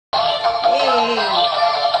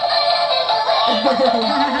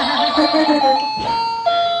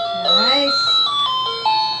Nice.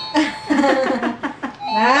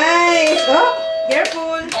 Nice. Oh,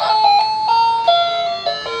 careful.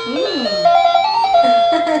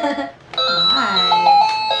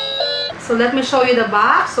 Nice. So let me show you the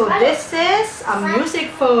box. So this is a music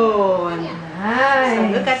phone. Nice. So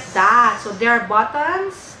look at that. So there are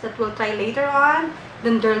buttons that we'll try later on.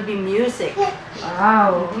 Then there will be music.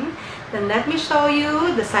 Wow. Then let me show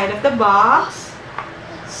you the side of the box.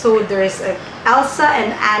 So there's Elsa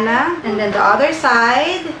and Anna. And then the other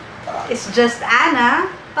side is just Anna.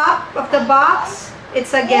 Top of the box,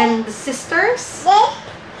 it's again the sisters.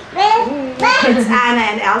 It's Anna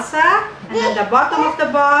and Elsa. And then the bottom of the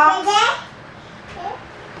box.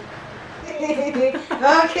 Okay.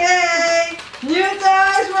 New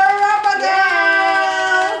toys for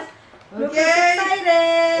Ramadan. Look Okay.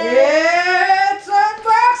 excited. It's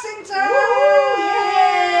unboxing time.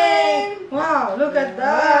 Yay. Wow, look at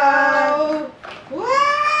that. Wow.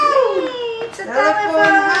 It's a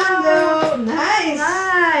Telephone handle. Nice.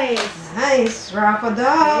 Nice. Nice.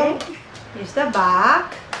 Ramadan. Okay. Here's the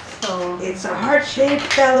back. So It's a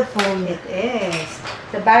heart-shaped telephone. it is.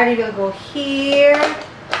 The battery will go here.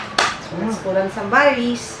 So let's put on some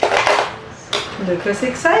batteries. Look who's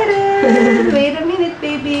excited. Wait a minute,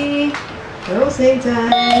 baby. Closing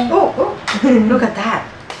time. Oh, look at that.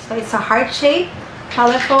 So it's a heart-shaped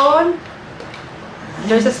telephone.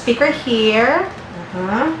 There's a speaker here.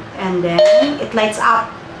 And then it lights up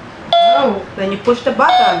Oh, when you push the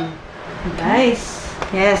button. nice.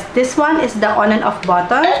 Yes, this one is the on and off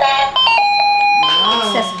button. It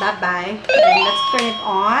Wow. says bye-bye. Then let's turn it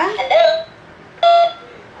on.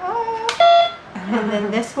 And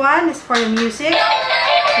then this one is for the music.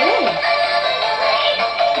 Ooh.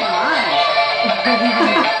 Nice.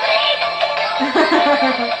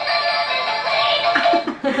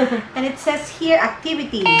 And it says here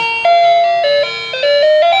activity.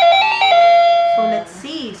 So let's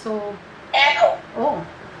see. So oh,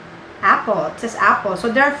 apple. It says apple. So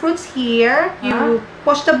there are fruits here. You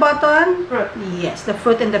push the button. Fruit. Yes, the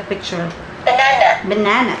fruit in the picture. Banana,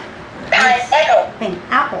 Banana. pineapple,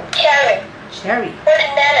 Pineapple. cherry, Cherry.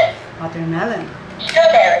 watermelon, Watermelon.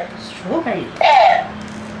 strawberry, Strawberry. pear,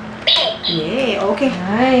 peach, Yay. Okay.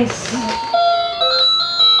 Nice.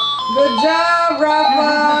 Good job,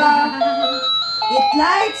 Rafa. It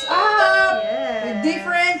lights up with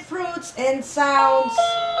different fruits and sounds.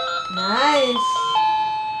 Nice.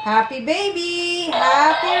 Happy baby.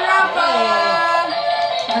 Happy Rafa.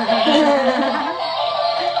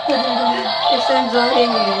 She's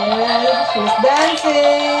enjoying it. She's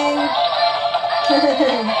dancing.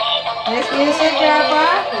 Nice music, Rafa.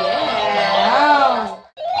 Yeah. Wow.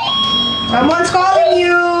 Someone's calling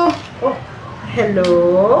you. Oh,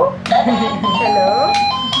 hello. Hello.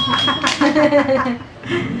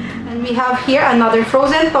 And we have here another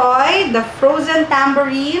frozen toy, the frozen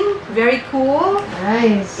tambourine. Very cool.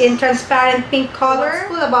 Nice. In transparent pink color. What's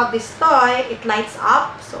cool about this toy, it lights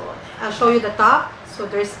up. So I'll show you the top. So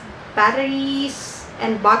there's batteries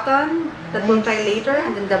and button that we'll try later.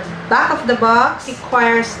 And then the back of the box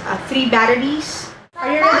requires 3 batteries. Are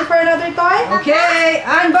you ready for another toy? Okay,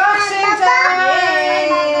 unboxing time.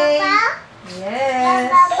 Yay. Yes.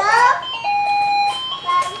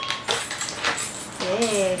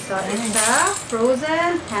 Okay, so it's a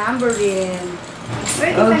frozen tambourine.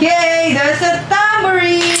 Okay, there's a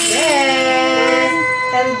tambourine. Yes.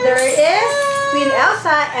 And there is Queen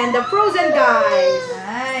Elsa and the frozen guys.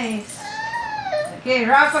 Nice. Okay,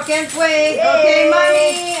 Rafa can't wait. Yay. Okay,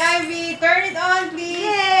 Mommy, Ivy, turn it on, please.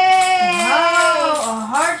 Yay! Wow, a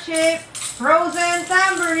heart-shaped frozen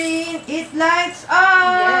tambourine. It lights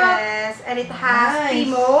up. Yes, and it has Nice.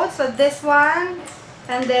 3 modes. So this one,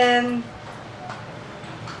 and then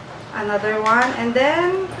another one, and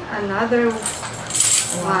then another one.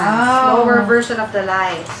 Wow. Slower version of the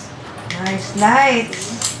lights. Nice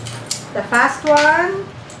lights. The fast one,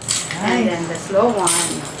 and Nice. then the slow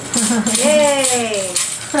one. Yay!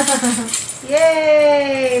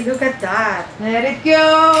 Yay! Look at that. Let it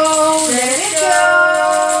go. Let it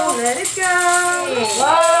go! Let it go!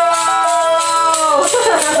 Wow.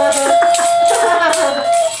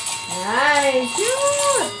 Nice.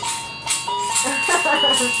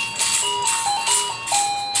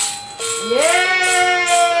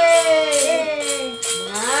 Yay!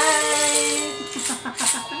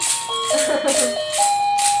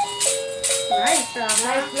 Nice.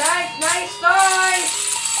 Nice, Nice toys.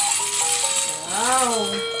 Wow.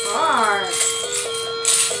 Hard.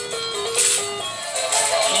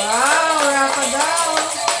 Wow, Rafa daw.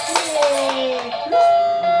 Yay!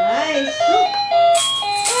 Nice.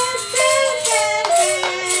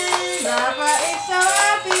 Rafa is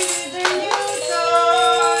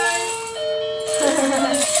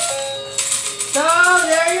So,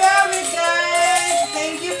 there you